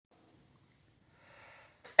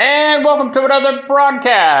and welcome to another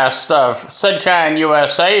broadcast of Sunshine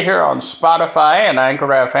USA here on Spotify and Anchor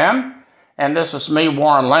FM. And this is me,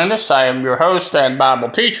 Warren Landis. I am your host and Bible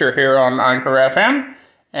teacher here on Anchor FM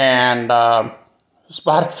and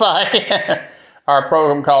Spotify. Our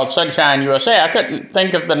program called Sunshine USA. I couldn't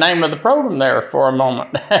think of the name of the program there for a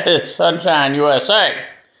moment. It's Sunshine USA.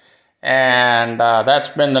 And that's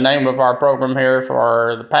been the name of our program here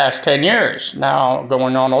for the past 10 years, now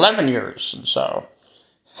going on 11 years. And so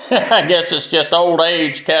I guess it's just old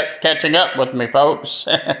age catching up with me, folks.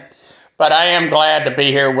 But I am glad to be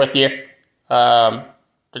here with you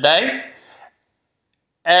today.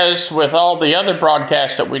 As with all the other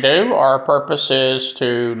broadcasts that we do, our purpose is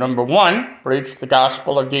to, number one, preach the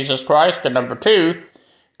gospel of Jesus Christ, and number two,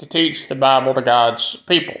 to teach the Bible to God's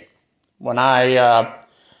people. When I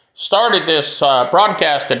started this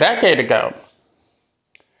broadcast a decade ago,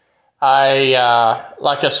 I,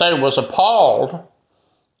 like I say, was appalled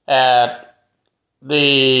at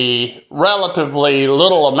the relatively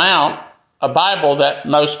little amount of Bible that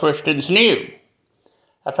most Christians knew.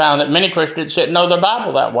 I found that many Christians didn't know the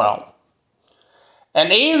Bible that well.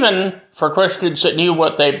 And even for Christians that knew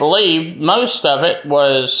what they believed, most of it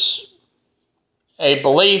was a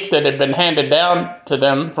belief that had been handed down to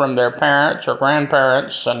them from their parents or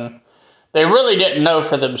grandparents, and they really didn't know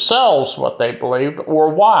for themselves what they believed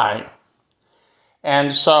or why.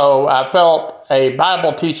 And so I felt a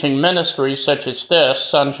Bible teaching ministry such as this,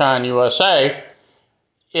 Sunshine USA,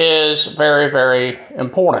 is very, very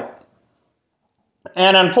important.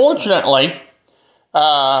 And unfortunately,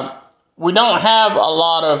 we don't have a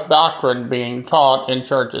lot of doctrine being taught in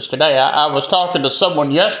churches today. I was talking to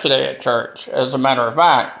someone yesterday at church, as a matter of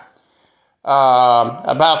fact,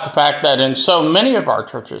 about the fact that in so many of our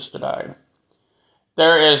churches today,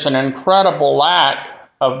 there is an incredible lack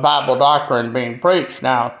of Bible doctrine being preached.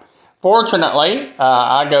 Now, fortunately,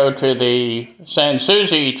 I go to the San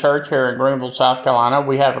Susie Church here in Greenville, South Carolina.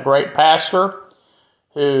 We have a great pastor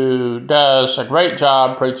who does a great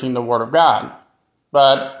job preaching the Word of God.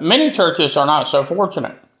 But many churches are not so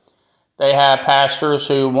fortunate. They have pastors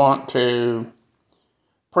who want to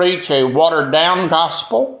preach a watered-down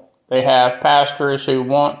gospel. They have pastors who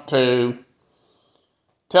want to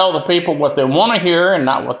tell the people what they want to hear and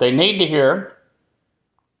not what they need to hear.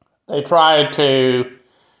 They try to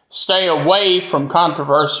stay away from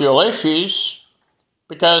controversial issues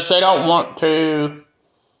because they don't want to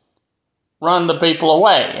run the people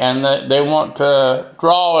away, and they want to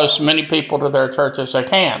draw as many people to their church as they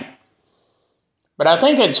can. But I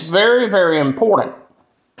think it's very, very important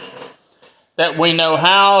that we know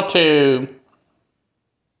how to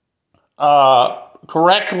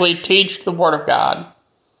correctly teach the Word of God,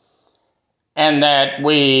 and that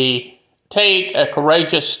we take a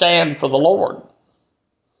courageous stand for the Lord.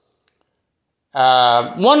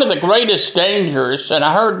 One of the greatest dangers, and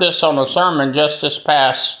I heard this on a sermon just this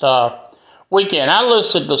past weekend. I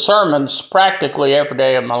listen to sermons practically every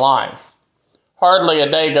day of my life. Hardly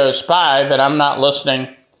a day goes by that I'm not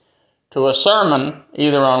listening to a sermon,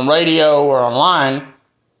 either on radio or online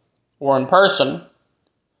or in person.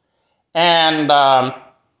 And I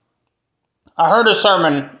heard a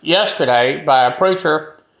sermon yesterday by a preacher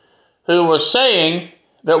who was saying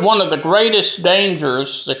that one of the greatest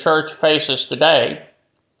dangers the church faces today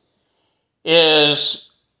is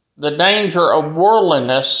the danger of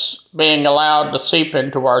worldliness being allowed to seep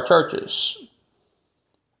into our churches.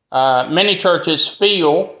 Many churches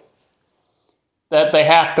feel that they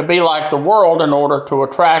have to be like the world in order to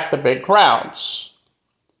attract the big crowds.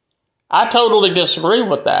 I totally disagree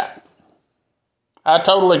with that.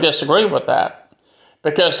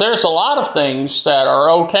 Because there's a lot of things that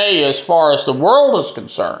are okay as far as the world is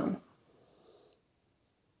concerned,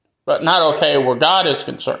 but not okay where God is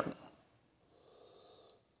concerned.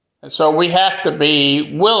 And so we have to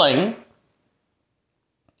be willing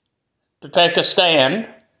to take a stand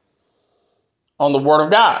on the Word of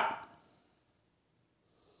God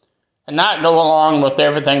and not go along with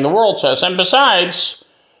everything the world says. And besides,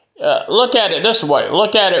 look at it this way.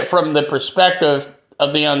 Look at it from the perspective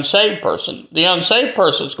of the unsaved person. The unsaved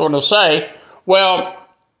person is going to say, well,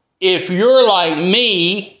 if you're like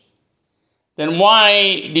me, then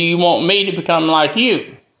why do you want me to become like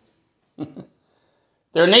you?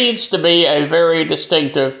 There needs to be a very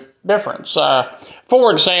distinctive difference.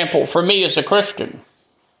 For example, for me as a Christian,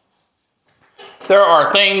 there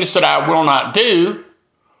are things that I will not do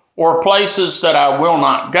or places that I will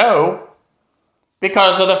not go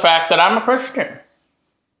because of the fact that I'm a Christian.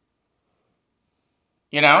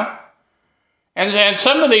 You know? And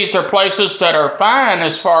some of these are places that are fine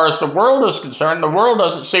as far as the world is concerned. The world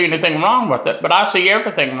doesn't see anything wrong with it, but I see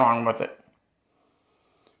everything wrong with it.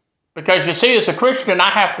 Because you see, as a Christian, I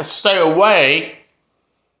have to stay away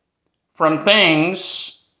from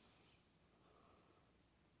things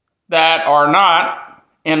that are not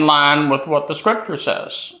in line with what the Scripture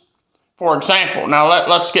says. For example, now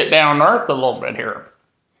let's get down to earth a little bit here.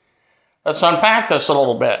 Let's unpack this a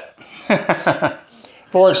little bit.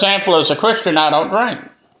 For example, as a Christian, I don't drink.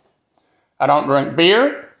 I don't drink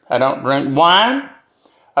beer. I don't drink wine.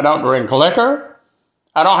 I don't drink liquor.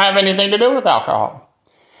 I don't have anything to do with alcohol.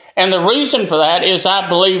 And the reason for that is I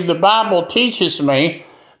believe the Bible teaches me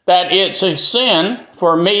that it's a sin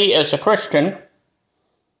for me as a Christian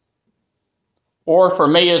or for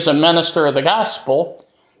me as a minister of the gospel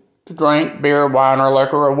to drink beer, wine, or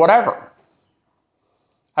liquor, or whatever.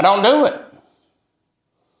 I don't do it.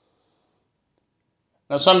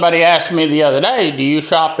 Now, somebody asked me the other day, do you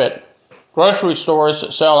shop at grocery stores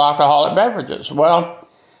that sell alcoholic beverages? Well,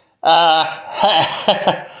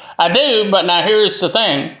 I do, but now here's the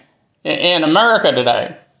thing. In America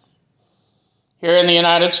today, here in the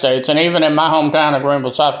United States, and even in my hometown of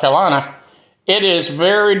Greenville, South Carolina, it is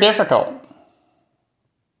very difficult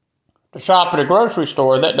to shop at a grocery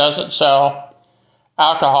store that doesn't sell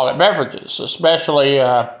alcoholic beverages, especially,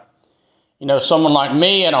 someone like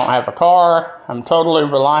me. I don't have a car. I'm totally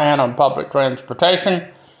reliant on public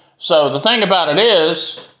transportation. So the thing about it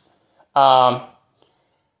is, if I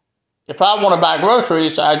want to buy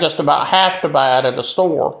groceries, I just about have to buy it at a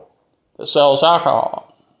store that sells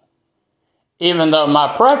alcohol. Even though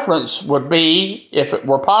my preference would be, if it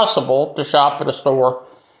were possible, to shop at a store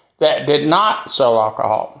that did not sell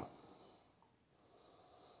alcohol.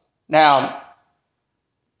 Now,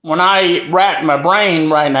 when I rack my brain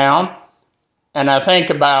right now, and I think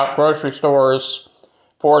about grocery stores,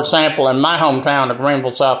 for example, in my hometown of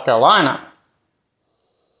Greenville, South Carolina,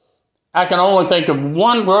 I can only think of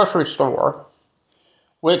one grocery store,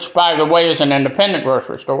 which, by the way, is an independent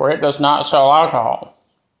grocery store. It does not sell alcohol.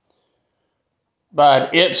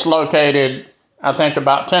 But it's located, I think,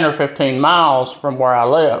 about 10 or 15 miles from where I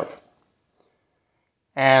live.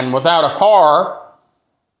 And without a car,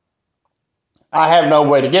 I have no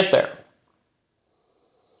way to get there.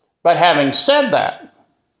 But having said that,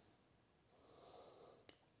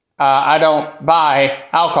 I don't buy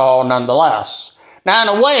alcohol nonetheless. Now,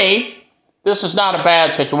 in a way, this is not a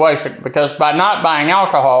bad situation, because by not buying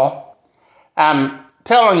alcohol, I'm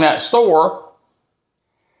telling that store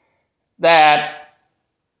that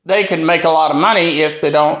they can make a lot of money if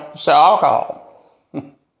they don't sell alcohol,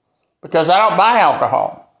 because I don't buy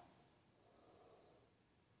alcohol.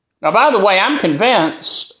 Now, by the way, I am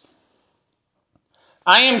convinced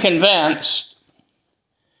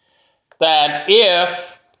that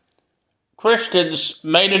if Christians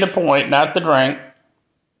made it a point not to drink,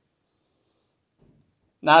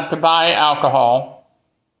 not to buy alcohol,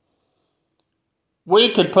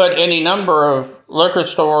 we could put any number of liquor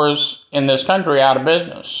stores in this country out of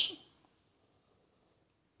business.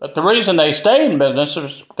 But the reason they stay in business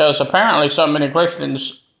is because apparently so many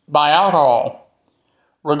Christians buy alcohol,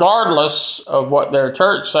 regardless of what their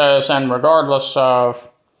church says and regardless of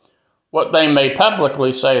what they may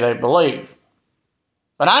publicly say they believe.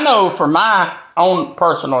 But I know from my own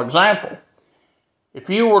personal example, if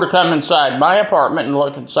you were to come inside my apartment and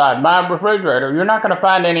look inside my refrigerator, you're not going to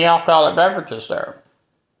find any alcoholic beverages there.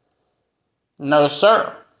 No,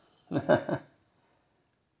 sir. It's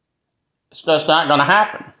just not going to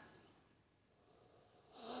happen.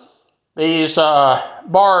 These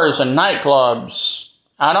bars and nightclubs,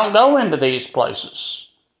 I don't go into these places.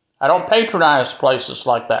 I don't patronize places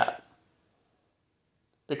like that,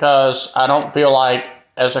 because I don't feel like,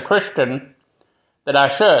 as a Christian, that I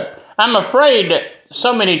should. I'm afraid that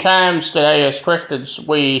so many times today as Christians,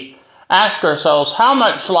 we ask ourselves, how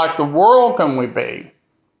much like the world can we be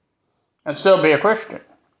and still be a Christian?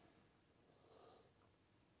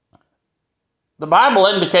 The Bible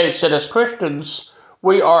indicates that as Christians,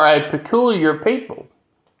 we are a peculiar people.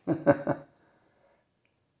 The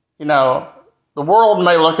world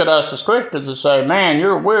may look at us as Christians and say, man,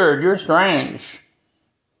 you're weird, you're strange.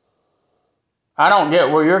 I don't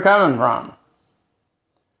get where you're coming from.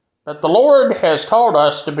 But the Lord has called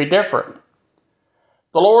us to be different.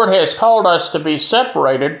 The Lord has called us to be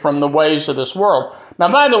separated from the ways of this world.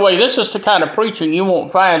 Now, by the way, this is the kind of preaching you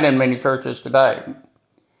won't find in many churches today.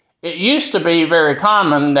 It used to be very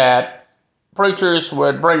common that preachers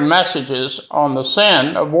would bring messages on the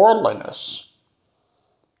sin of worldliness.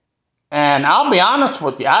 And I'll be honest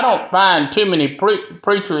with you, I don't find too many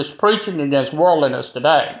preachers preaching against worldliness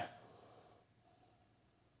today.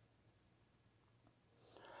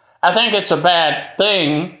 I think it's a bad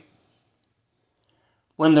thing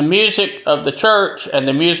when the music of the church and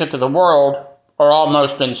the music of the world are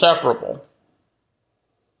almost inseparable.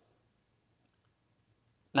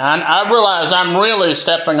 Now, I realize I'm really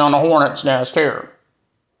stepping on a hornet's nest here.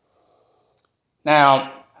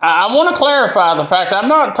 Now, I want to clarify the fact I'm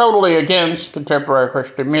not totally against contemporary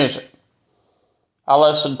Christian music. I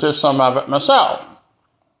listen to some of it myself.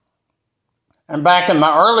 And back in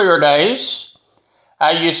my earlier days,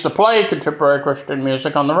 I used to play contemporary Christian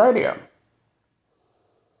music on the radio.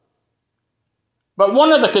 But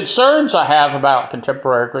one of the concerns I have about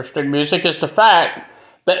contemporary Christian music is the fact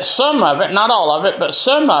that some of it, not all of it, but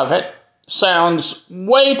some of it sounds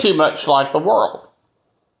way too much like the world.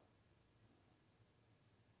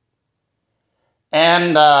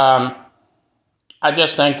 And I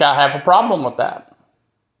just think I have a problem with that.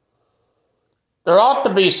 There ought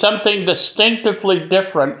to be something distinctively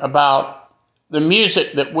different about the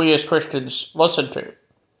music that we as Christians listen to.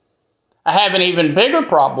 I have an even bigger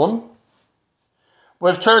problem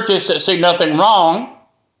with churches that see nothing wrong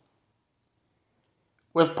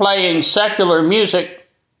with playing secular music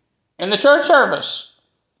in the church service.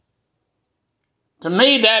 To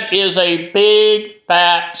me, that is a big,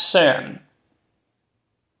 fat sin.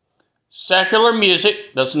 Secular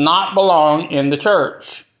music does not belong in the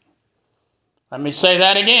church. Let me say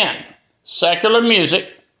that again. Secular music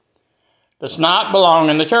does not belong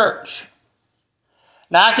in the church.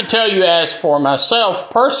 Now, I can tell you, as for myself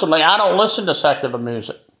personally, I don't listen to secular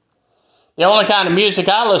music. The only kind of music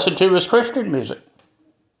I listen to is Christian music,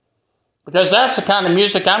 because that's the kind of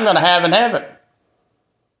music I'm going to have in heaven.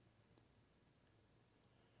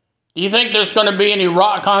 Do you think there's going to be any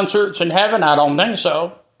rock concerts in heaven? I don't think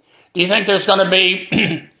so. Do you think there's going to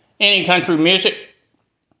be any country music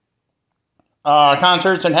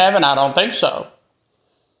concerts in heaven? I don't think so.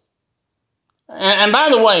 And by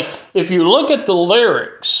the way, if you look at the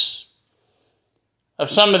lyrics of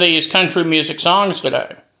some of these country music songs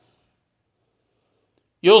today,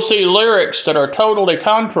 you'll see lyrics that are totally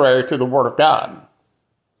contrary to the Word of God.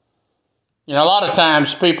 You know, a lot of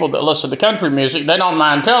times people that listen to country music, they don't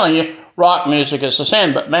mind telling you rock music is a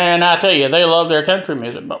sin. But man, I tell you, they love their country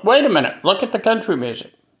music. But wait a minute, look at the country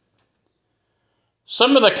music.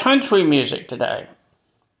 Some of the country music today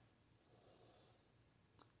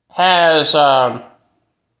has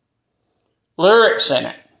lyrics in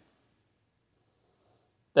it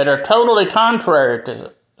that are totally contrary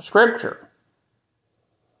to Scripture.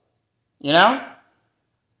 You know?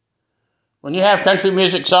 When you have country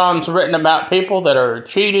music songs written about people that are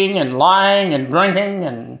cheating and lying and drinking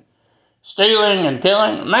and stealing and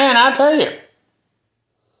killing, man, I tell you,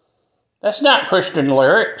 that's not Christian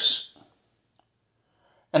lyrics.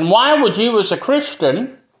 And why would you as a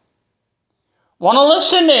Christian want to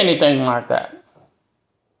listen to anything like that?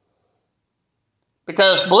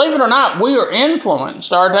 Because believe it or not, we are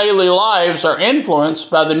influenced, our daily lives are influenced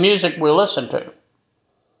by the music we listen to.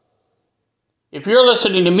 If you're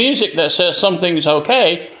listening to music that says something's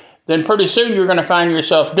okay, then pretty soon you're going to find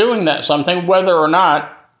yourself doing that something, whether or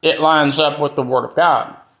not it lines up with the Word of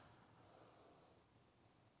God.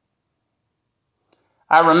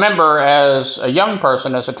 I remember as a young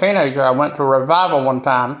person, as a teenager, I went to a revival one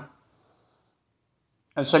time,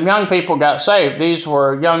 and some young people got saved. These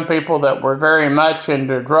were young people that were very much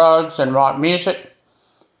into drugs and rock music.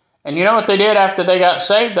 And you know what they did after they got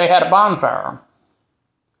saved? They had a bonfire.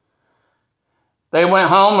 They went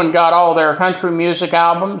home and got all their country music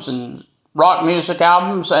albums and rock music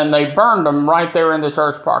albums, and they burned them right there in the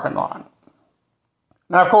church parking lot.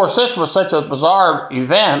 Now, of course, this was such a bizarre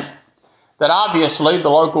event that obviously the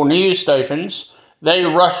local news stations, they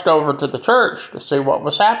rushed over to the church to see what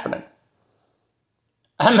was happening.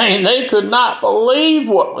 I mean, they could not believe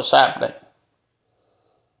what was happening.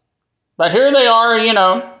 But here they are, you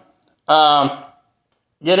know,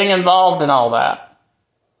 getting involved in all that,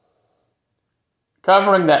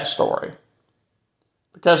 covering that story,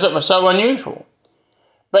 because it was so unusual.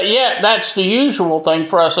 But yet, that's the usual thing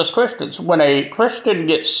for us as Christians. When a Christian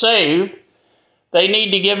gets saved, they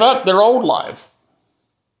need to give up their old life.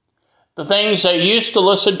 The things they used to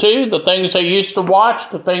listen to, the things they used to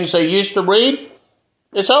watch, the things they used to read,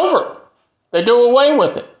 it's over. They do away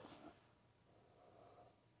with it.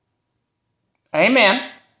 Amen.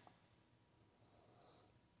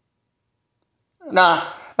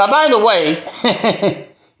 Now, by the way,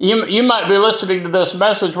 you might be listening to this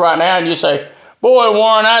message right now and you say, boy,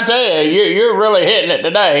 Warren, I tell you, you're really hitting it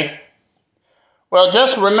today. Well,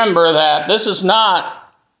 just remember that this is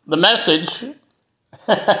not the message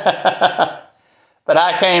that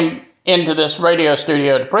I came into this radio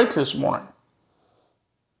studio to preach this morning.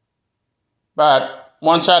 But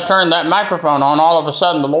once I turned that microphone on, all of a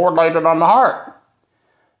sudden the Lord laid it on my heart.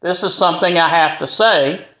 This is something I have to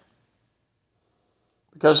say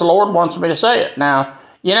because the Lord wants me to say it. Now,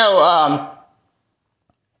 in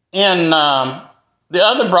the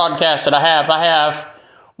other broadcast that I have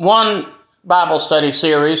one Bible study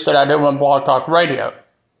series that I do on Blog Talk Radio.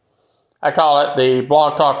 I call it the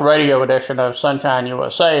Blog Talk Radio edition of Sunshine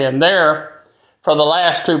USA. And there, for the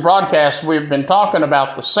last two broadcasts, we've been talking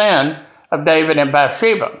about the sin of David and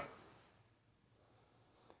Bathsheba.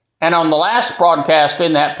 And on the last broadcast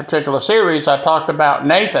in that particular series, I talked about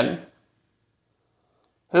Nathan,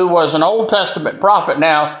 who was an Old Testament prophet.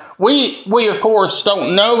 Now, we of course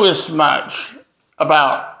don't know as much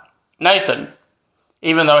about Nathan,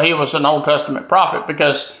 even though he was an Old Testament prophet,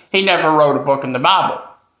 because he never wrote a book in the Bible.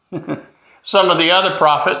 Some of the other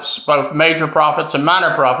prophets, both major prophets and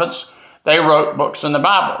minor prophets, they wrote books in the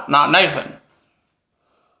Bible, not Nathan.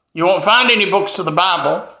 You won't find any books of the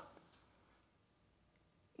Bible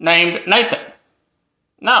named Nathan.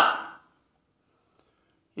 No.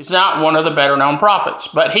 He's not one of the better known prophets,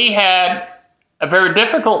 but he had a very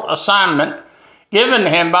difficult assignment given to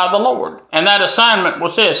him by the Lord. And that assignment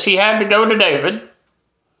was this: he had to go to David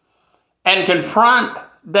and confront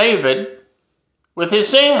David with his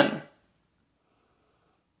sin.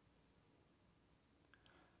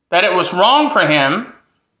 That it was wrong for him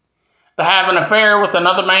to have an affair with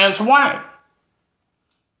another man's wife.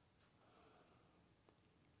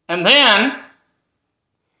 And then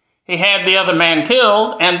he had the other man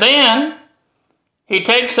killed, and then he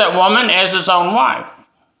takes that woman as his own wife.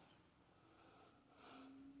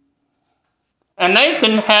 And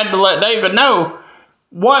Nathan had to let David know,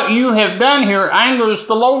 what you have done here angers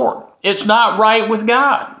the Lord. It's not right with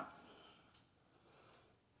God.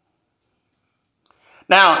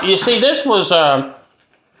 Now, you see, this was a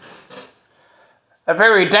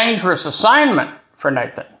very dangerous assignment for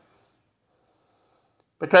Nathan.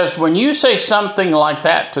 Because when you say something like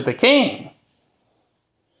that to the king,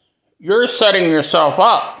 you're setting yourself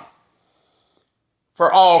up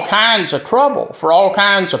for all kinds of trouble, for all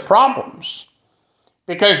kinds of problems.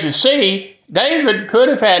 Because you see, David could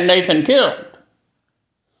have had Nathan killed.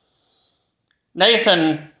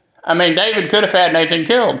 David could have had Nathan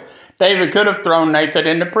killed. David could have thrown Nathan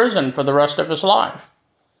into prison for the rest of his life.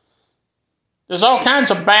 There's all kinds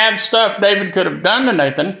of bad stuff David could have done to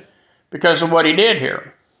Nathan because of what he did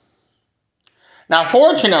here. Now,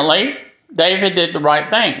 fortunately, David did the right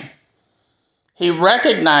thing. He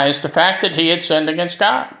recognized the fact that he had sinned against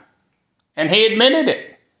God, and he admitted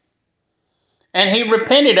it. And he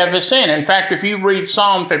repented of his sin. In fact, if you read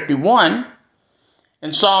Psalm 51,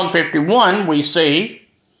 in Psalm 51 we see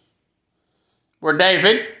where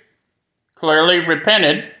David clearly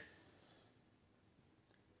repented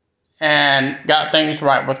and got things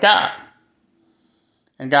right with God.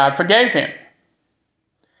 And God forgave him.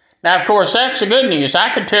 Now, of course, that's the good news.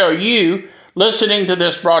 I can tell you, listening to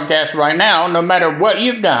this broadcast right now, no matter what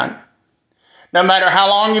you've done, no matter how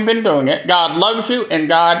long you've been doing it, God loves you and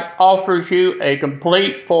God offers you a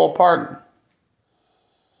complete, full pardon.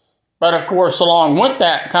 But, of course, along with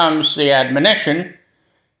that comes the admonition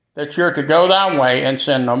that you're to go thy way and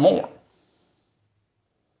sin no more.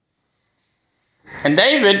 And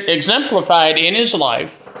David exemplified in his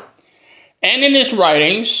life and in his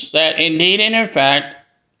writings that indeed and in fact,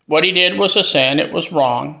 what he did was a sin, it was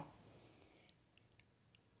wrong,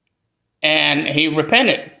 and he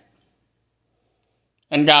repented,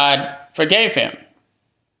 and God forgave him.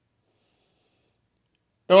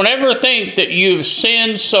 Don't ever think that you've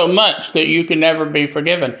sinned so much that you can never be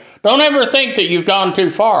forgiven. Don't ever think that you've gone too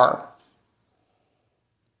far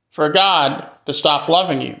for God to stop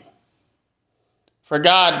loving you, for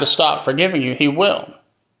God to stop forgiving you. He will.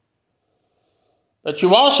 But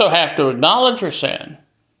you also have to acknowledge your sin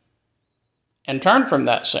and turn from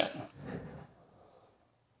that sin.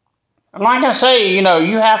 And like I say,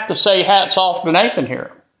 you have to say hats off to Nathan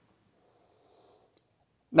here.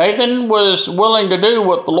 Nathan was willing to do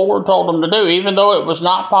what the Lord told him to do, even though it was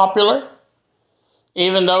not popular,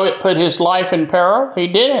 even though it put his life in peril, he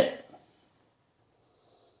did it.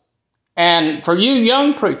 And for you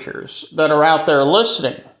young preachers that are out there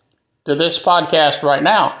listening to this podcast right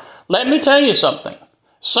now, let me tell you something.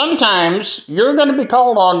 Sometimes you're going to be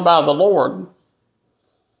called on by the Lord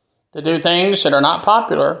to do things that are not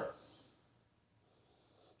popular,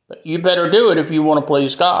 but you better do it if you want to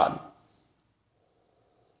please God.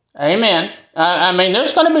 Amen.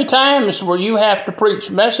 There's going to be times where you have to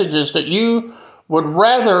preach messages that you would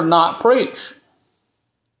rather not preach.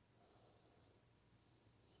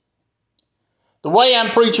 The way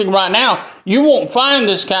I'm preaching right now, you won't find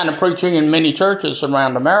this kind of preaching in many churches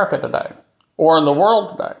around America today or in the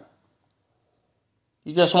world today.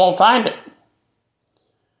 You just won't find it.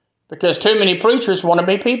 Because too many preachers want to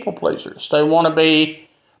be people pleasers. They want to be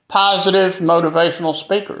positive, motivational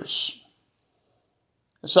speakers.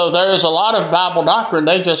 So there's a lot of Bible doctrine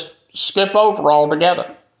they just skip over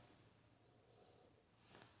altogether.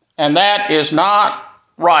 And that is not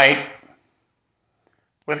right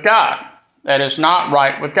with God. That is not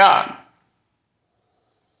right with God.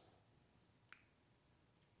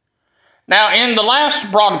 Now, in the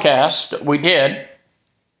last broadcast that we did,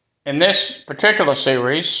 in this particular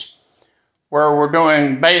series, where we're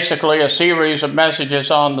doing basically a series of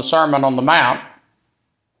messages on the Sermon on the Mount,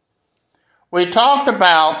 we talked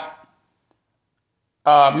about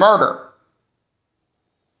murder.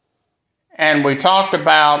 And we talked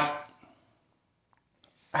about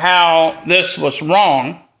how this was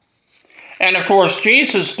wrong. And of course,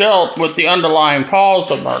 Jesus dealt with the underlying cause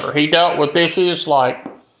of murder. He dealt with issues like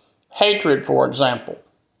hatred, for example.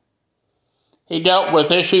 He dealt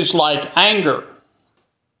with issues like anger.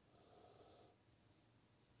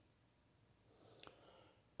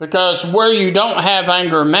 Because where you don't have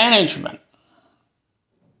anger management,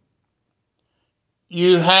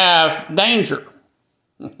 you have danger.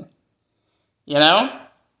 You know?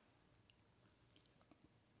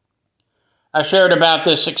 I shared about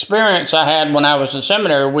this experience I had when I was in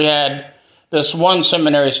seminary. We had this one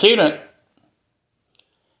seminary student.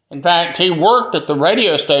 In fact, he worked at the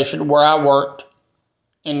radio station where I worked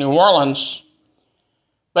in New Orleans.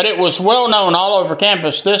 But it was well known all over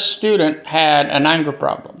campus this student had an anger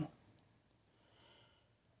problem.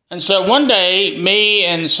 And so one day, me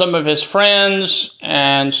and some of his friends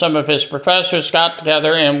and some of his professors got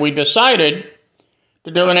together and we decided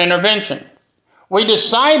to do an intervention. We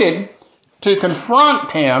decided to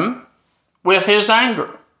confront him with his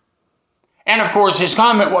anger. And of course, his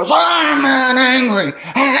comment was, "I'm not angry.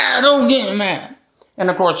 Don't get mad." And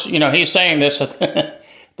of course, he's saying this at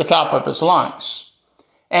the top of his lungs.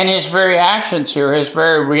 And his very actions here, his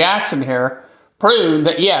very reaction here, proved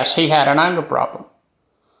that yes, he had an anger problem.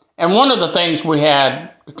 And one of the things we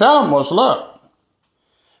had to tell him was, look,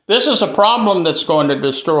 this is a problem that's going to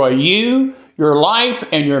destroy you, your life,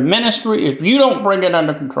 and your ministry if you don't bring it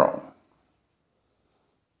under control.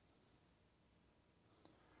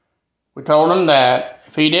 We told him that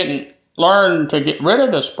if he didn't learn to get rid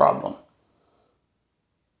of this problem,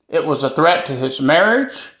 it was a threat to his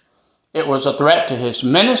marriage, it was a threat to his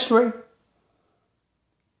ministry,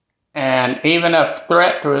 and even a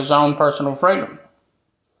threat to his own personal freedom.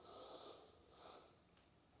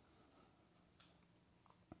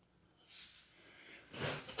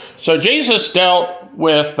 So Jesus dealt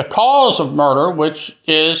with the cause of murder, which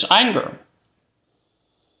is anger.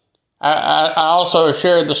 I also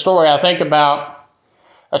shared the story, I think, about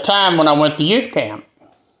a time when I went to youth camp.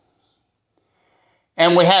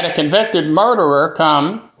 And we had a convicted murderer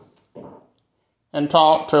come and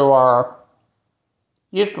talk to our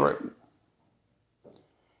youth group.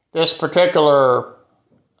 This particular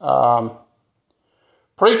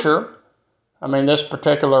this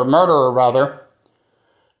particular murderer, rather,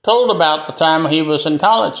 told about the time he was a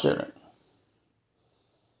college student.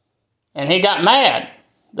 And he got mad.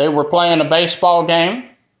 They were playing a baseball game.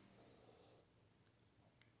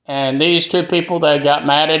 And these two people, they got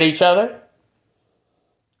mad at each other.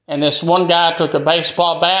 And this one guy took a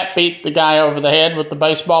baseball bat, beat the guy over the head with the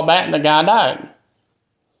baseball bat, and the guy died.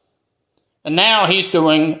 And now he's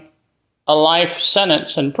doing a life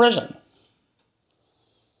sentence in prison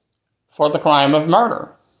for the crime of murder.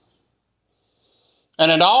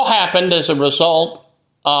 And it all happened as a result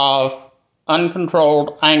of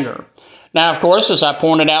uncontrolled anger. Now, of course, as I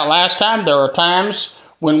pointed out last time, there are times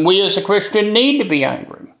when we as a Christian need to be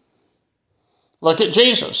angry. Look at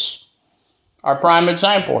Jesus, our prime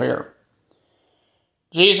example here.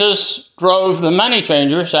 Jesus drove the money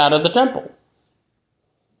changers out of the temple.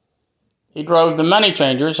 He drove the money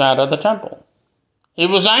changers out of the temple. He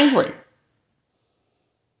was angry.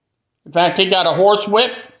 In fact, he got a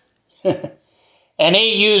horsewhip. And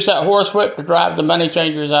he used that horsewhip to drive the money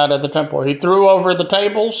changers out of the temple. He threw over the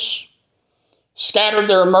tables, scattered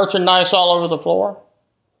their merchandise all over the floor.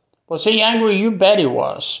 Was he angry? You bet he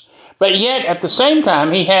was. But yet, at the same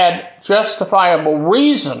time, he had justifiable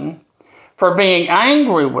reason for being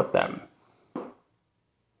angry with them.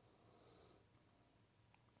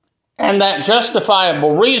 And that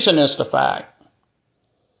justifiable reason is the fact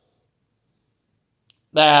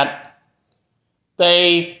that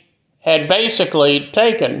they had basically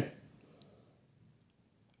taken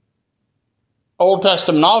Old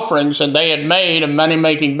Testament offerings and they had made a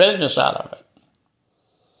money-making business out of it.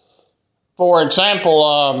 For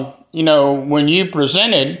example, when you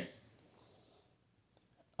presented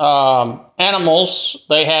animals,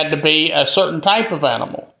 they had to be a certain type of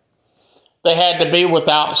animal. they had to be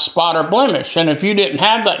without spot or blemish. And if you didn't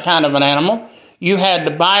have that kind of an animal, you had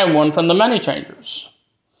to buy one from the money changers.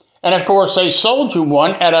 And of course, they sold you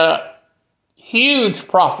one at a huge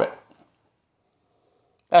profit.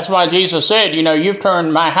 That's why Jesus said, you've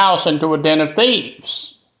turned my house into a den of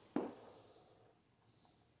thieves.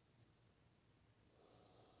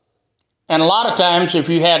 And a lot of times, if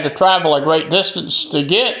you had to travel a great distance to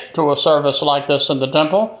get to a service like this in the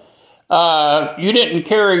temple, you didn't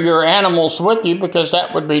carry your animals with you because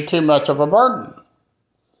that would be too much of a burden.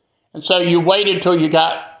 And so you waited till you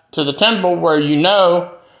got to the temple where you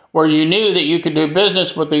knew that you could do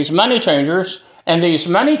business with these money changers, and these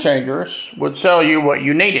money changers would sell you what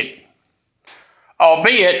you needed,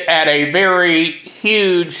 albeit at a very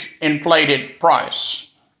huge inflated price.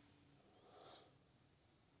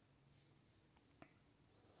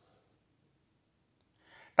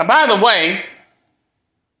 Now, by the way,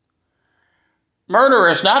 murder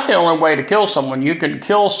is not the only way to kill someone. You can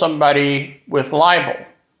kill somebody with libel.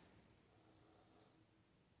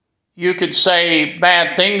 You could say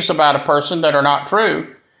bad things about a person that are not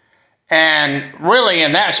true. And really,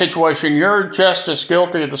 in that situation, you're just as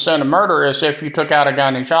guilty of the sin of murder as if you took out a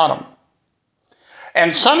gun and shot him.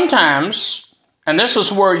 And sometimes, and this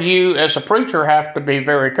is where you as a preacher have to be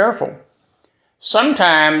very careful,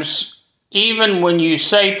 sometimes even when you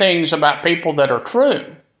say things about people that are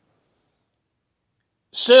true,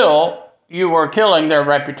 still you are killing their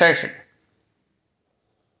reputation.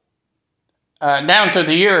 Down through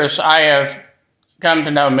the years, I have come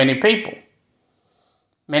to know many people.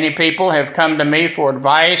 Many people have come to me for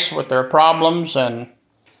advice with their problems and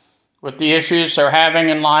with the issues they're having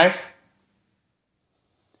in life.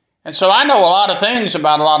 And so I know a lot of things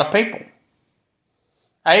about a lot of people.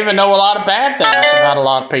 I even know a lot of bad things about a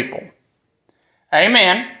lot of people.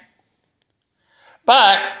 Amen.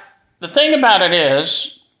 But the thing about it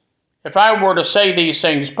is, if I were to say these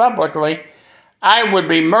things publicly, I would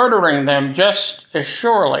be murdering them just as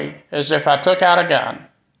surely as if I took out a gun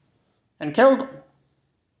and killed them.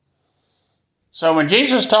 So when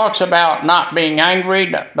Jesus talks about not being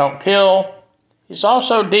angry, don't kill, he's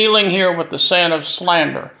also dealing here with the sin of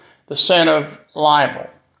slander, the sin of libel.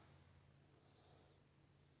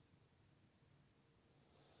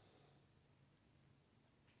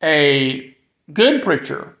 A good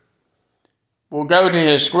preacher will go to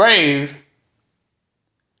his grave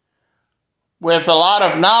with a lot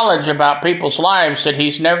of knowledge about people's lives that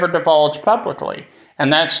he's never divulged publicly.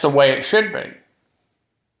 And that's the way it should be.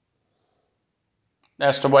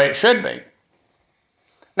 That's the way it should be.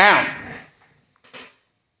 Now,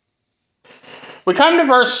 we come to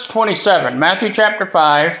verse 27, Matthew chapter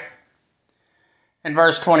 5 and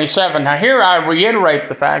verse 27. Now here I reiterate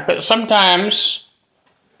the fact that sometimes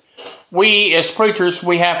we as preachers,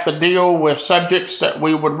 we have to deal with subjects that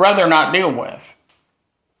we would rather not deal with.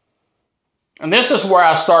 And this is where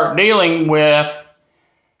I start dealing with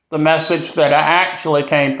the message that I actually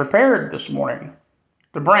came prepared this morning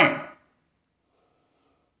to bring.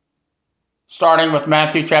 Starting with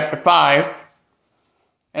Matthew chapter 5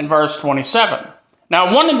 and verse 27.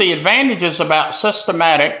 Now, one of the advantages about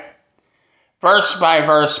systematic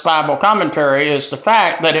verse-by-verse Bible commentary is the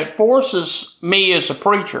fact that it forces me as a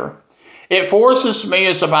preacher, it forces me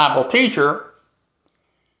as a Bible teacher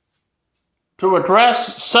to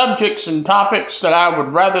address subjects and topics that I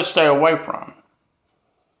would rather stay away from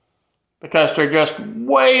because they're just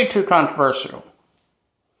way too controversial.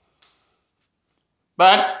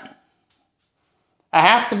 But I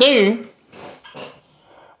have to do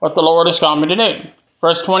what the Lord has called me to do.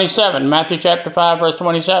 Verse 27, Matthew chapter 5, verse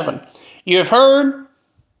 27. You have heard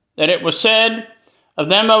that it was said of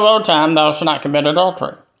them of old time, thou shalt not commit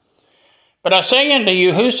adultery. But I say unto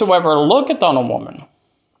you, whosoever looketh on a woman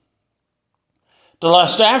to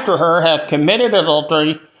lust after her hath committed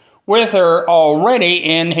adultery with her already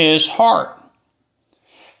in his heart.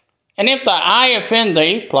 And if thy eye offend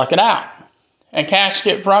thee, pluck it out, and cast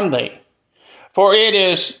it from thee. For it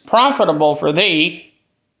is profitable for thee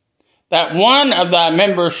that one of thy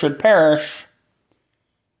members should perish,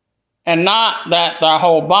 and not that thy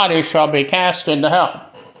whole body shall be cast into hell.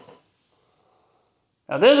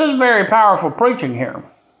 Now this is very powerful preaching here.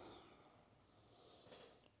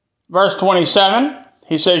 Verse 27,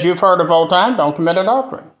 he says, you've heard of old time, don't commit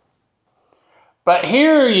adultery. But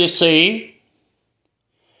here you see,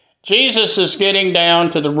 Jesus is getting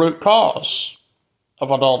down to the root cause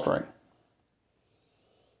of adultery.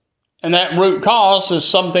 And that root cause is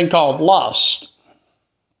something called lust.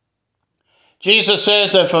 Jesus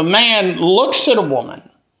says if a man looks at a woman,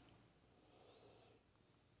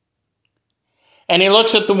 and he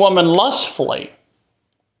looks at the woman lustfully,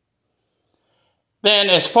 then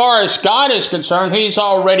as far as God is concerned, he's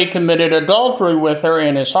already committed adultery with her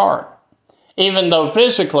in his heart, even though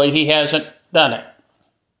physically he hasn't done it.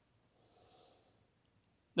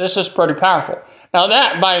 This is pretty powerful. Now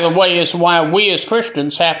that, by the way, is why we as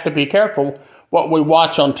Christians have to be careful what we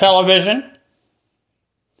watch on television.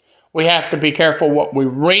 We have to be careful what we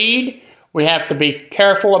read. We have to be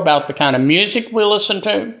careful about the kind of music we listen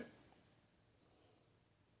to.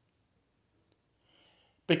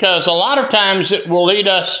 Because a lot of times it will lead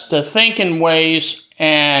us to think in ways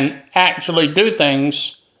and actually do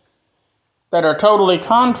things that are totally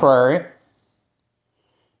contrary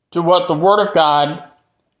to what the Word of God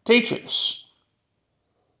teaches.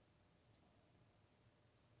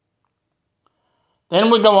 Then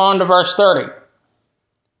we go on to verse 30.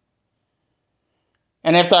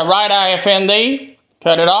 And if thy right eye offend thee,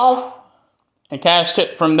 cut it off and cast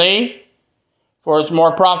it from thee, for it's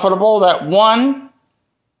more profitable that one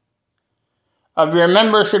of your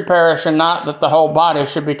members should perish, and not that the whole body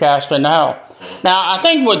should be cast into hell. Now, I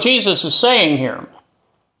think what Jesus is saying here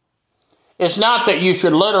is not that you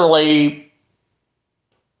should literally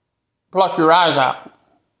pluck your eyes out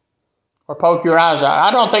or poke your eyes out.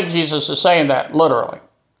 I don't think Jesus is saying that literally.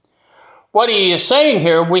 What he is saying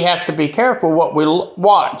here, we have to be careful what we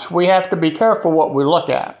watch. We have to be careful what we look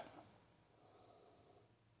at.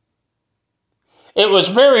 It was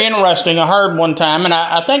very interesting. I heard one time, and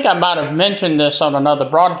I think I might have mentioned this on another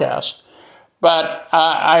broadcast, but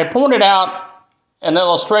I pointed out an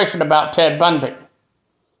illustration about Ted Bundy.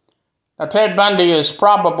 Now, Ted Bundy is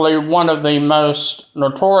probably one of the most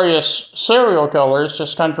notorious serial killers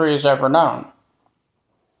this country has ever known,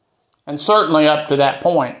 and certainly up to that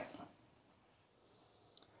point.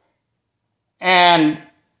 And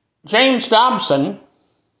James Dobson,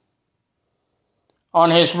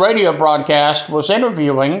 on his radio broadcast, was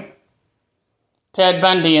interviewing Ted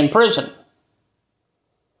Bundy in prison.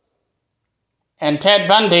 And Ted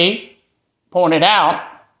Bundy pointed out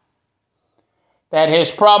that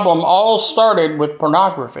his problem all started with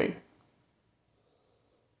pornography.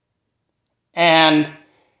 And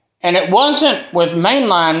it wasn't with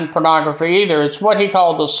mainline pornography either. It's what he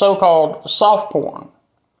called the so-called soft porn.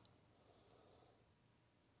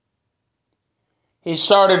 He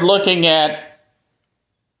started looking at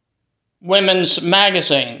women's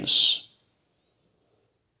magazines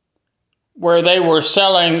where they were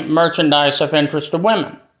selling merchandise of interest to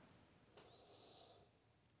women.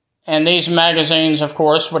 And these magazines, of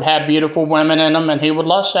course, would have beautiful women in them, and he would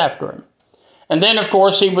lust after them. And then, of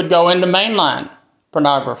course, he would go into mainline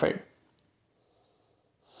pornography.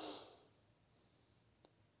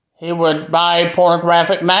 He would buy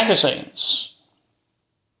pornographic magazines,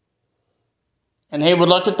 and he would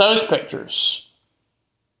look at those pictures.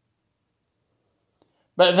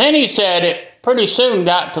 But then he said it pretty soon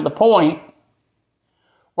got to the point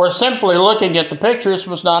where simply looking at the pictures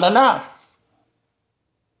was not enough.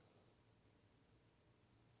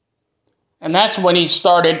 And that's when he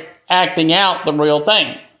started acting out the real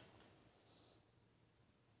thing.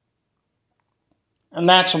 And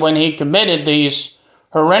that's when he committed these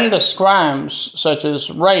horrendous crimes such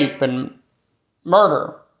as rape and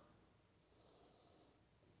murder.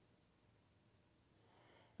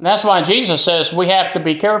 And that's why Jesus says we have to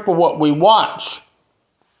be careful what we watch.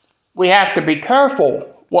 We have to be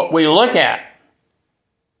careful what we look at.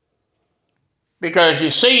 Because you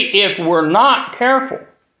see, if we're not careful,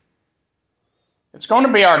 it's going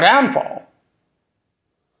to be our downfall.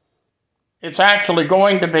 It's actually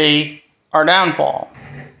going to be our downfall.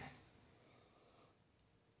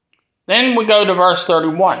 Then we go to verse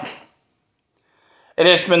 31. It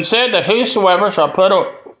has been said that whosoever shall put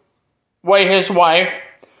away his wife,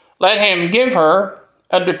 let him give her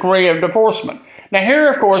a decree of divorcement. Now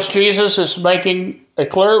here, of course, Jesus is making a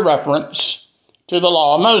clear reference to the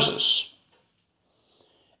law of Moses.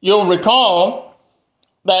 You'll recall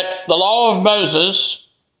that the law of Moses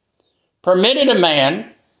permitted a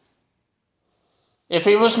man, if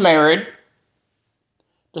he was married,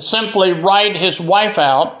 to simply write his wife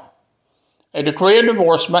out a decree of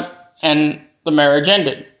divorcement, and the marriage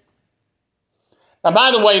ended. Now,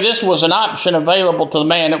 by the way, this was an option available to the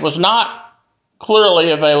man. It was not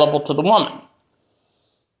clearly available to the woman.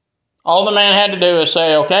 All the man had to do is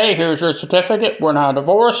say, okay, here's your certificate. We're now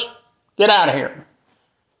divorced. Get out of here.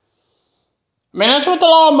 I mean, that's what the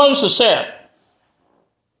law of Moses said.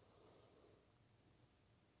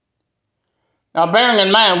 Now, bearing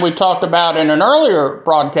in mind, we talked about in an earlier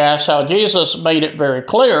broadcast how Jesus made it very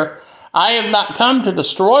clear, I have not come to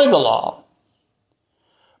destroy the law,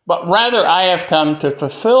 but rather I have come to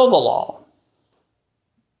fulfill the law.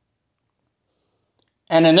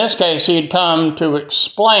 And in this case, he had come to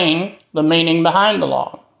explain the meaning behind the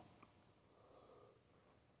law.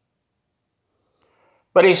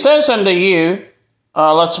 But he says unto you,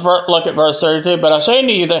 let's look at verse 32, but I say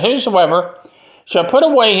unto you that whosoever shall put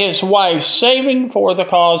away his wife, saving for the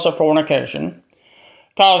cause of fornication,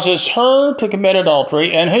 causes her to commit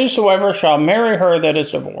adultery, and whosoever shall marry her that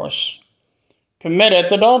is divorced,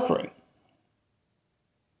 committeth adultery.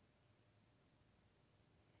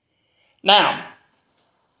 Now,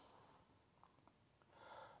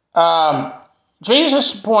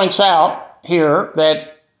 Jesus points out here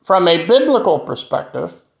that from a biblical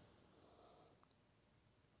perspective,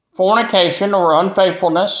 fornication or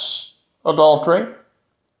unfaithfulness, adultery,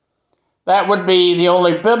 that would be the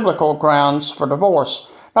only biblical grounds for divorce.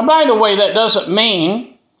 Now, by the way, that doesn't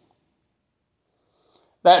mean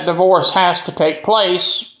that divorce has to take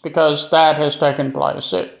place because that has taken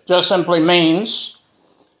place. It just simply means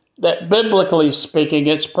that biblically speaking,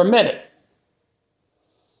 it's permitted.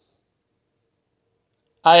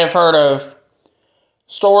 I have heard of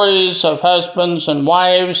stories of husbands and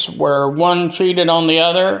wives where one cheated on the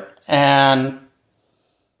other, and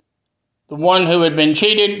the one who had been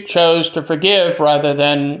cheated chose to forgive rather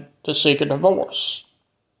than to seek a divorce.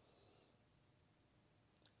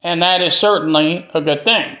 And that is certainly a good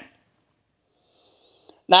thing.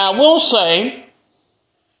 Now, I will say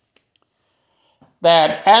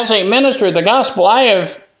that as a minister of the gospel, I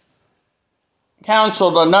have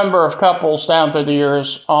counseled a number of couples down through the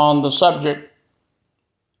years on the subject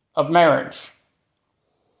of marriage.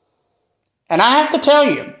 And I have to tell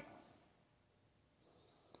you,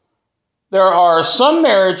 there are some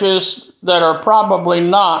marriages that are probably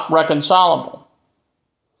not reconcilable.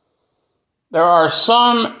 There are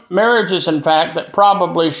some marriages, in fact, that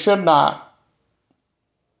probably should not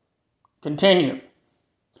continue.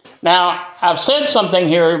 Now, I've said something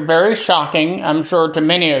here very shocking, I'm sure, to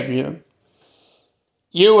many of you.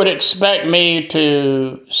 You would expect me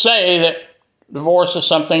to say that divorce is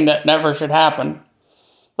something that never should happen.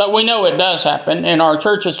 But we know it does happen in our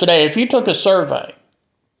churches today. If you took a survey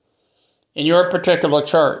in your particular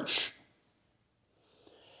church,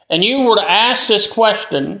 and you were to ask this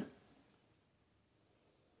question,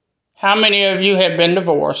 how many of you have been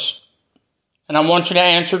divorced? And I want you to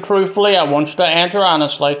answer truthfully, I want you to answer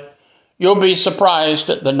honestly. You'll be surprised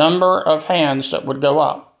at the number of hands that would go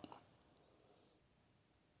up.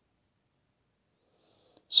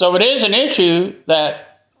 So it is an issue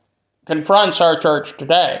that confronts our church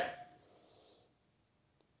today.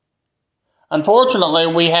 Unfortunately,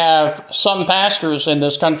 we have some pastors in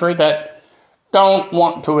this country that don't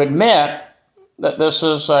want to admit that this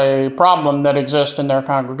is a problem that exists in their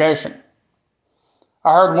congregation.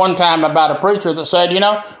 I heard one time about a preacher that said, we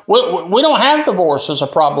don't have divorce as a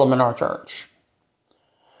problem in our church.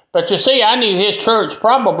 But you see, I knew his church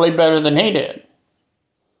probably better than he did.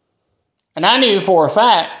 And I knew for a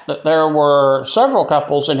fact that there were several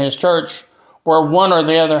couples in his church where one or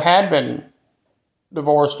the other had been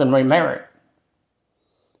divorced and remarried.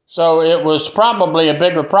 So it was probably a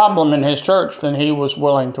bigger problem in his church than he was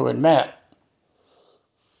willing to admit.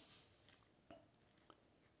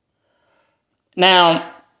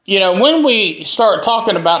 Now, when we start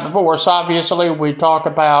talking about divorce, obviously we talk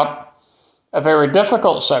about a very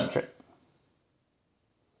difficult subject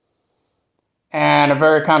and a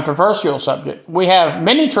very controversial subject. We have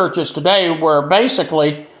many churches today where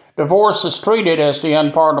basically divorce is treated as the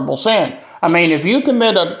unpardonable sin. I mean, if you go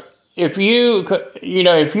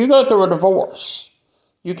through a divorce,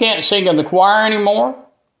 you can't sing in the choir anymore.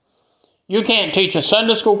 You can't teach a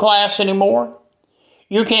Sunday school class anymore.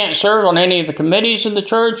 You can't serve on any of the committees in the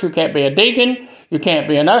church. You can't be a deacon. You can't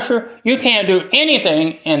be an usher. You can't do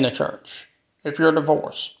anything in the church if you're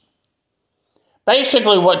divorced.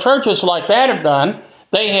 Basically, what churches like that have done,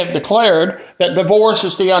 they have declared that divorce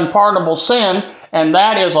is the unpardonable sin, and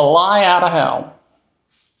that is a lie out of hell.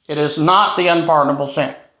 It is not the unpardonable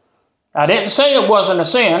sin. I didn't say it wasn't a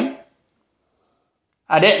sin.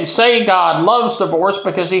 I didn't say God loves divorce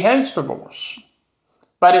because he hates divorce.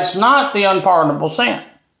 But it's not the unpardonable sin.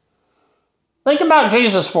 Think about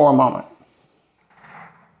Jesus for a moment.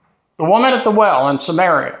 The woman at the well in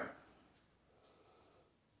Samaria.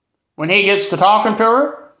 When he gets to talking to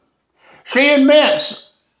her, she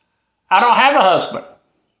admits, I don't have a husband.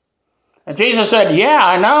 And Jesus said, yeah,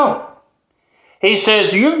 I know. He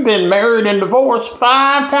says, you've been married and divorced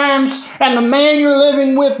 5 times, and the man you're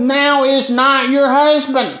living with now is not your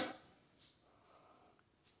husband.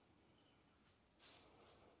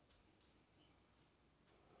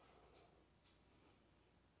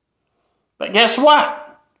 But guess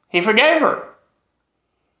what? He forgave her.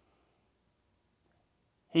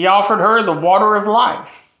 He offered her the water of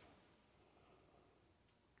life.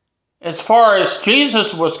 As far as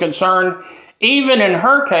Jesus was concerned, even in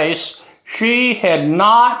her case, she had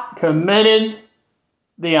not committed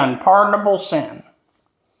the unpardonable sin.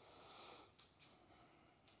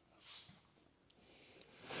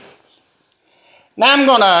 Now I'm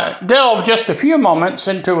going to delve just a few moments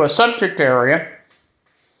into a subject area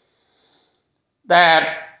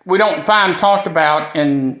that we don't find talked about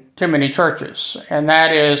in too many churches, and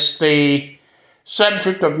that is the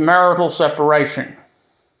subject of marital separation.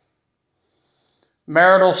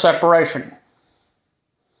 Marital separation.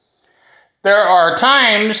 There are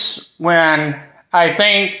times when I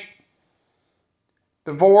think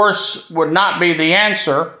divorce would not be the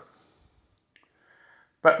answer,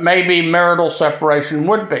 but maybe marital separation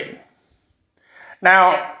would be.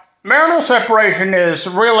 Now, marital separation is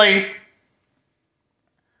really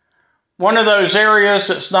one of those areas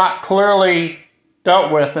that's not clearly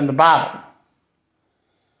dealt with in the Bible.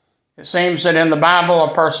 It seems that in the Bible,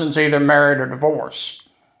 a person's either married or divorced.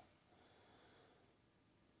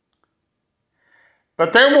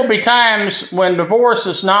 But there will be times when divorce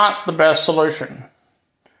is not the best solution,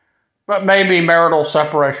 but maybe marital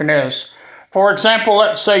separation is. For example,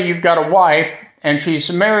 let's say you've got a wife and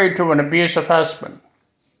she's married to an abusive husband.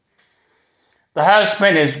 The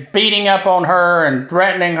husband is beating up on her and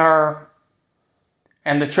threatening her,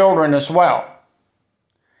 and the children as well.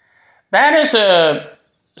 That is a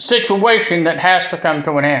situation that has to come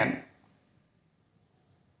to an end.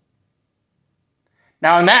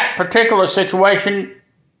 Now, in that particular situation,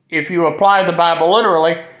 if you apply the Bible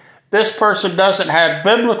literally, this person doesn't have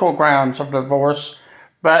biblical grounds of divorce,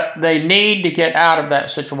 but they need to get out of that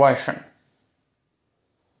situation.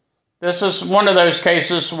 This is one of those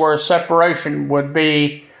cases where separation would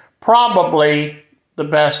be probably the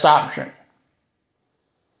best option.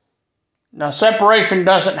 Now, separation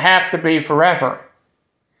doesn't have to be forever,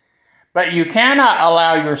 but you cannot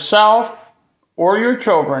allow yourself or your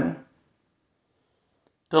children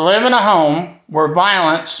to live in a home where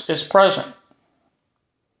violence is present.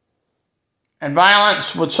 And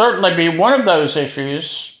violence would certainly be one of those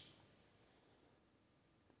issues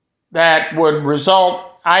that would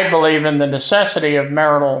result, I believe, in the necessity of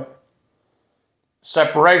marital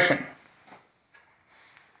separation.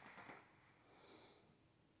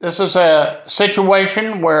 This is a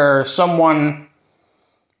situation where someone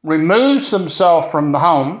removes themselves from the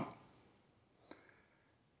home.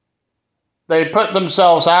 They put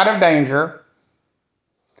themselves out of danger,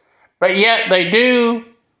 but yet they do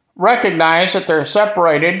recognize that they're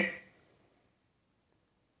separated.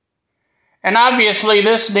 And obviously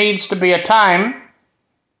this needs to be a time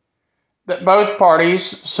that both parties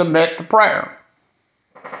submit to prayer.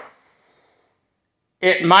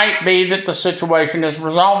 It might be that the situation is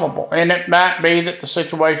resolvable, and it might be that the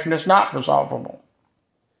situation is not resolvable.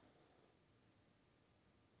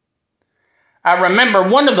 I remember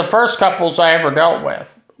one of the first couples I ever dealt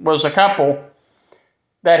with was a couple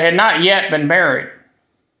that had not yet been married.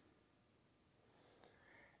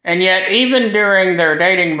 And yet, even during their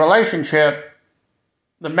dating relationship,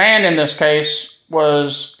 the man in this case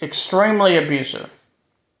was extremely abusive,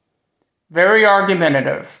 very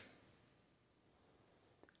argumentative.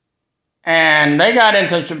 And they got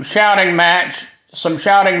into some shouting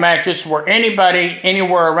matches where anybody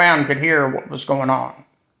anywhere around could hear what was going on.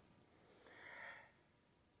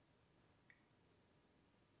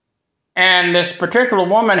 And this particular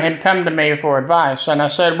woman had come to me for advice, and I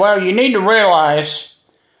said, well, you need to realize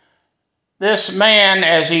this man,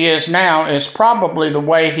 as he is now, is probably the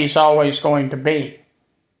way he's always going to be.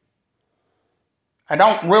 I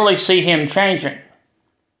don't really see him changing.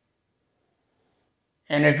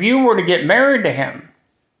 And if you were to get married to him,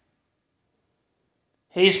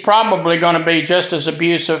 he's probably going to be just as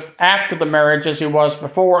abusive after the marriage as he was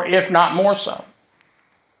before, if not more so.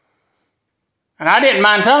 And I didn't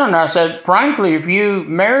mind telling her, I said, frankly, if you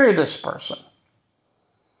marry this person,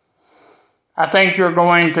 I think you're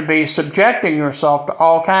going to be subjecting yourself to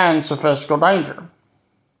all kinds of physical danger.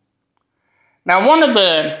 Now, one of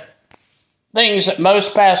the things that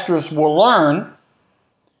most pastors will learn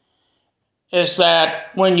is that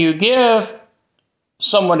when you give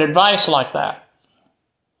someone advice like that,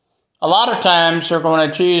 a lot of times they're going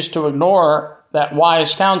to choose to ignore that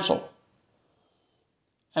wise counsel.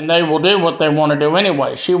 And they will do what they want to do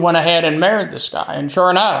anyway. She went ahead and married this guy. And sure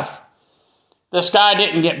enough, this guy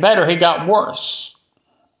didn't get better. He got worse.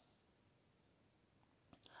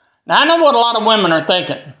 Now, I know what a lot of women are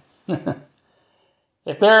thinking.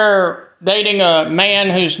 If they're dating a man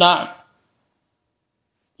who's not,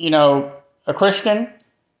 a Christian,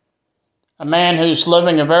 a man who's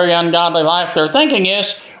living a very ungodly life, their thinking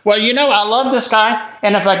is, well, I love this guy,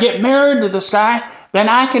 and if I get married to this guy, then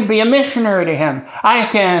I can be a missionary to him. I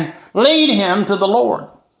can lead him to the Lord.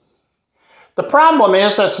 The problem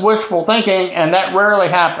is that's wishful thinking, and that rarely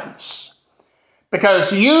happens.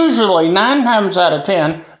 Because usually, 9 times out of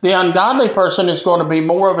 10, the ungodly person is going to be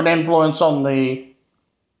more of an influence on the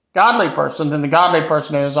godly person than the godly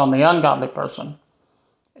person is on the ungodly person.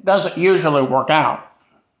 It doesn't usually work out.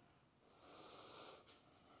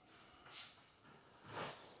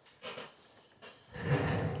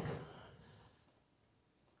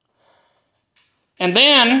 And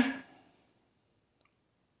then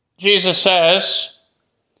Jesus says,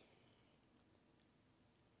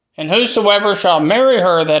 and whosoever shall marry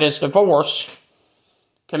her that is divorced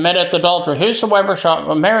committeth adultery. Whosoever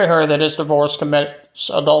shall marry her that is divorced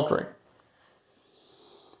commits adultery.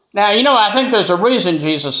 Now, I think there's a reason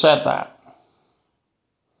Jesus said that.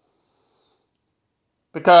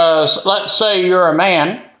 Because let's say you're a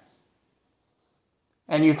man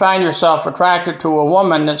and you find yourself attracted to a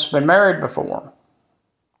woman that's been married before.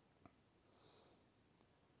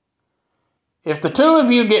 If the two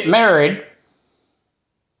of you get married,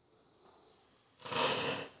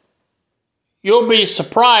 you'll be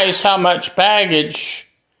surprised how much baggage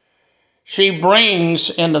she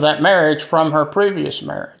brings into that marriage from her previous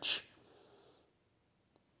marriage.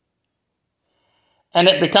 And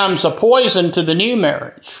it becomes a poison to the new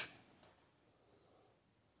marriage.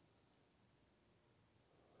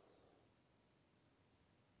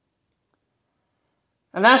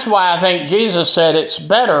 And that's why I think Jesus said it's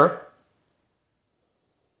better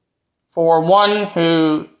for one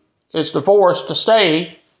who is divorced to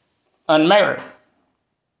stay unmarried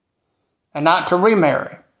and not to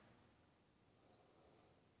remarry.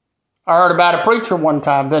 I heard about a preacher one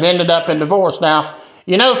time that ended up in divorce. Now,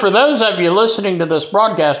 for those of you listening to this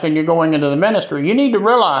broadcast and you're going into the ministry, you need to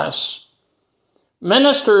realize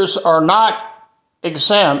ministers are not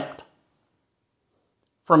exempt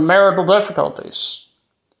from marital difficulties.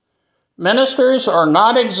 Ministers are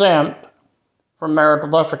not exempt from marital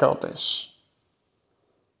difficulties.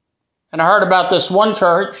 And I heard about this one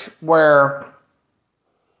church where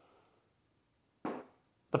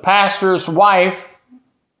the pastor's wife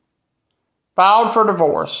filed for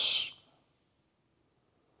divorce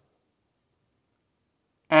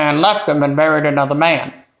and left him and married another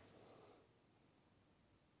man.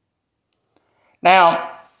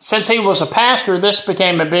 Now, since he was a pastor, this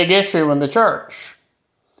became a big issue in the church.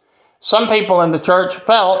 Some people in the church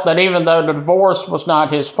felt that even though the divorce was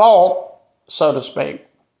not his fault, so to speak,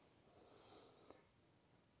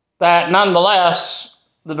 that nonetheless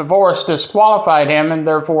the divorce disqualified him and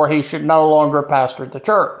therefore he should no longer pastor the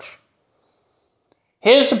church.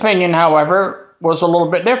 His opinion, however, was a little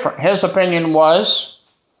bit different. His opinion was,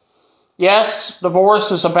 yes,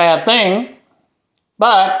 divorce is a bad thing,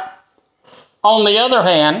 but on the other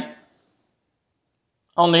hand,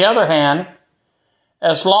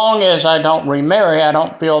 as long as I don't remarry, I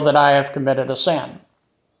don't feel that I have committed a sin.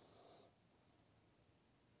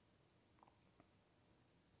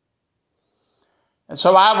 And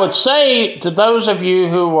so I would say to those of you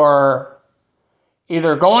who are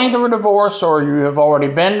either going through a divorce or you have already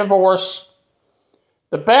been divorced,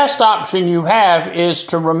 the best option you have is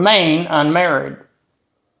to remain unmarried.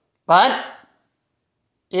 But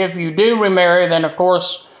if you do remarry, then of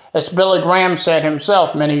course, as Billy Graham said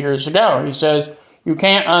himself many years ago, he says, you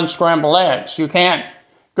can't unscramble eggs. You can't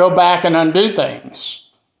go back and undo things.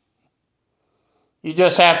 You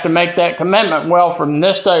just have to make that commitment. Well, from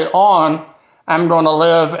this day on, I'm going to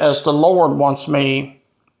live as the Lord wants me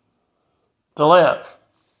to live.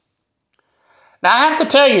 Now, I have to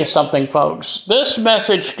tell you something, folks. This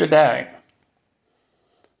message today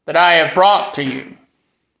that I have brought to you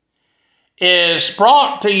is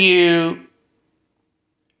brought to you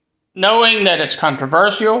knowing that it's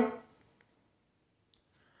controversial.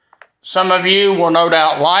 Some of you will no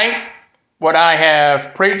doubt like what I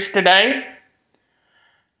have preached today,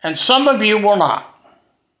 and some of you will not.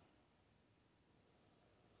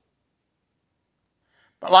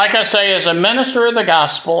 But like I say, as a minister of the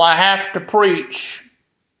gospel, I have to preach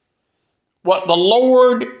what the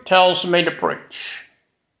Lord tells me to preach.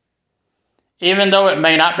 Even though it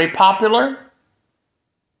may not be popular.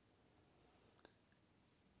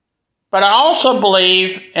 But I also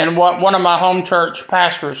believe in what one of my home church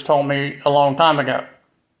pastors told me a long time ago.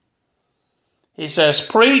 He says,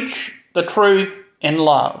 preach the truth in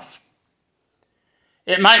love.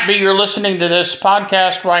 It might be you're listening to this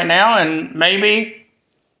podcast right now and maybe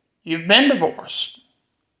you've been divorced.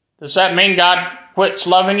 Does that mean God quits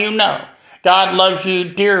loving you? No. God loves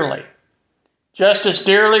you dearly. Just as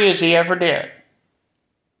dearly as he ever did.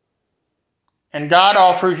 And God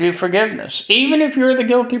offers you forgiveness. Even if you're the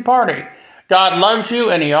guilty party, God loves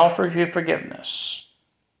you and he offers you forgiveness.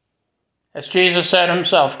 As Jesus said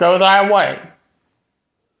himself, go thy way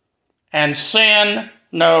and sin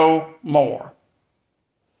no more.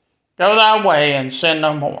 Go thy way and sin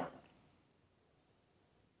no more.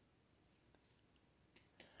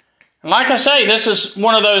 And like I say, this is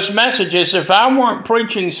one of those messages, if I weren't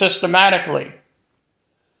preaching systematically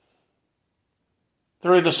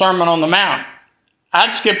through the Sermon on the Mount,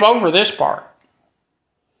 I'd skip over this part.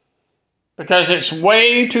 Because it's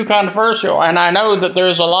way too controversial, and I know that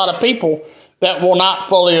there's a lot of people that will not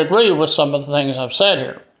fully agree with some of the things I've said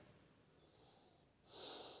here.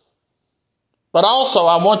 But also,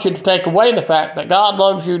 I want you to take away the fact that God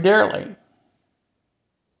loves you dearly.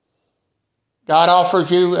 God offers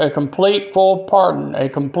you a complete, full pardon, a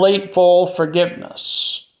complete, full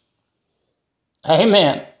forgiveness.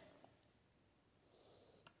 Amen.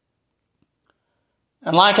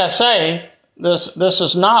 And like I say, this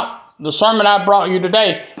is not the sermon I brought you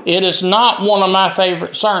today. It is not one of my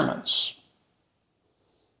favorite sermons.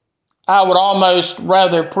 I would almost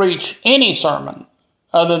rather preach any sermon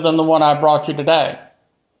other than the one I brought you today.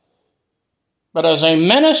 But as a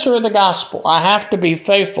minister of the gospel, I have to be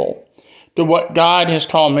faithful to what God has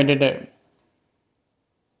called me to do.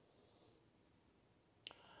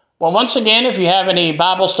 Well, once again, if you have any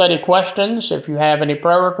Bible study questions, if you have any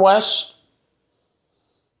prayer requests,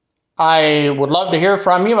 I would love to hear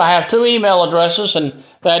from you. I have 2 email addresses, and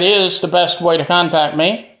that is the best way to contact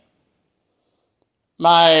me.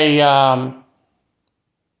 My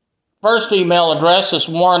first email address is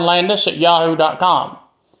warrenlandis@yahoo.com.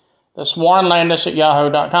 That's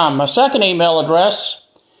warrenlandis@yahoo.com. My second email address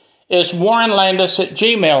is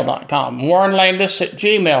warrenlandis@gmail.com.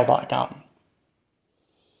 warrenlandis@gmail.com.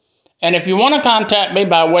 And if you want to contact me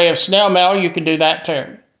by way of snail mail, you can do that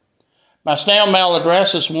too. My snail mail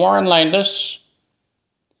address is Warren Landis,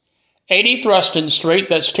 80 Thruston Street,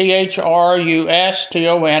 that's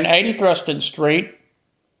Truston, 80 Thruston Street,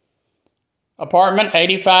 apartment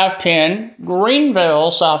 8510,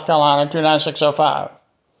 Greenville, South Carolina, 29605.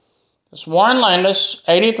 That's Warren Landis,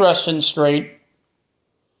 80 Thruston Street,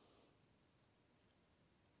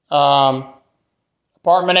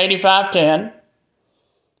 apartment 8510,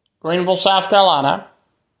 Greenville, South Carolina,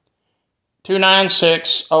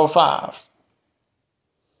 29605.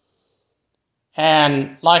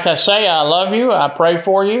 And like I say, I love you. I pray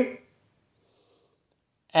for you.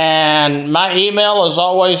 And my email is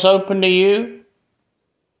always open to you.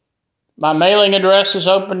 My mailing address is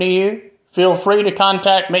open to you. Feel free to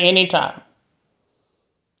contact me anytime.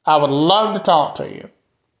 I would love to talk to you.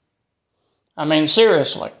 I mean,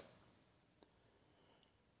 seriously.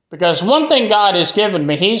 Because one thing God has given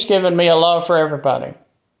me, He's given me a love for everybody.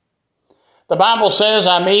 The Bible says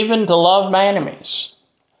I'm even to love my enemies.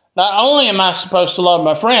 Not only am I supposed to love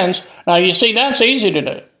my friends, now you see that's easy to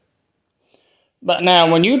do. But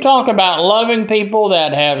now when you talk about loving people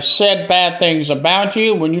that have said bad things about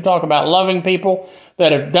you, when you talk about loving people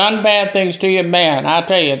that have done bad things to you, man, I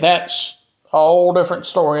tell you, that's a whole different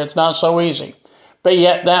story. It's not so easy. But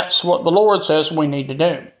yet that's what the Lord says we need to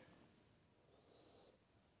do.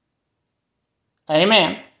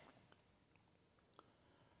 Amen.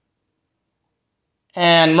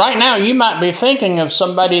 And right now you might be thinking of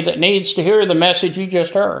somebody that needs to hear the message you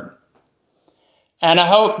just heard. And I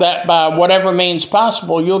hope that by whatever means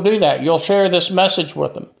possible, you'll do that. You'll share this message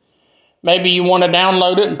with them. Maybe you want to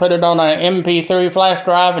download it and put it on an MP3 flash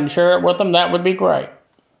drive and share it with them. That would be great.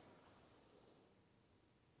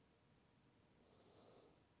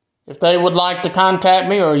 If they would like to contact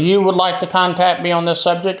me or you would like to contact me on this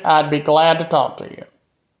subject, I'd be glad to talk to you.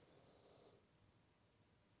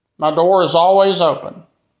 My door is always open.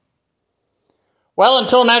 Well,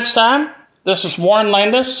 until next time, this is Warren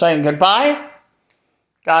Landis saying goodbye.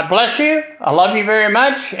 God bless you. I love you very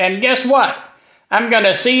much. And guess what? I'm going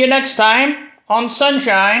to see you next time on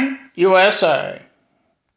Sunshine USA.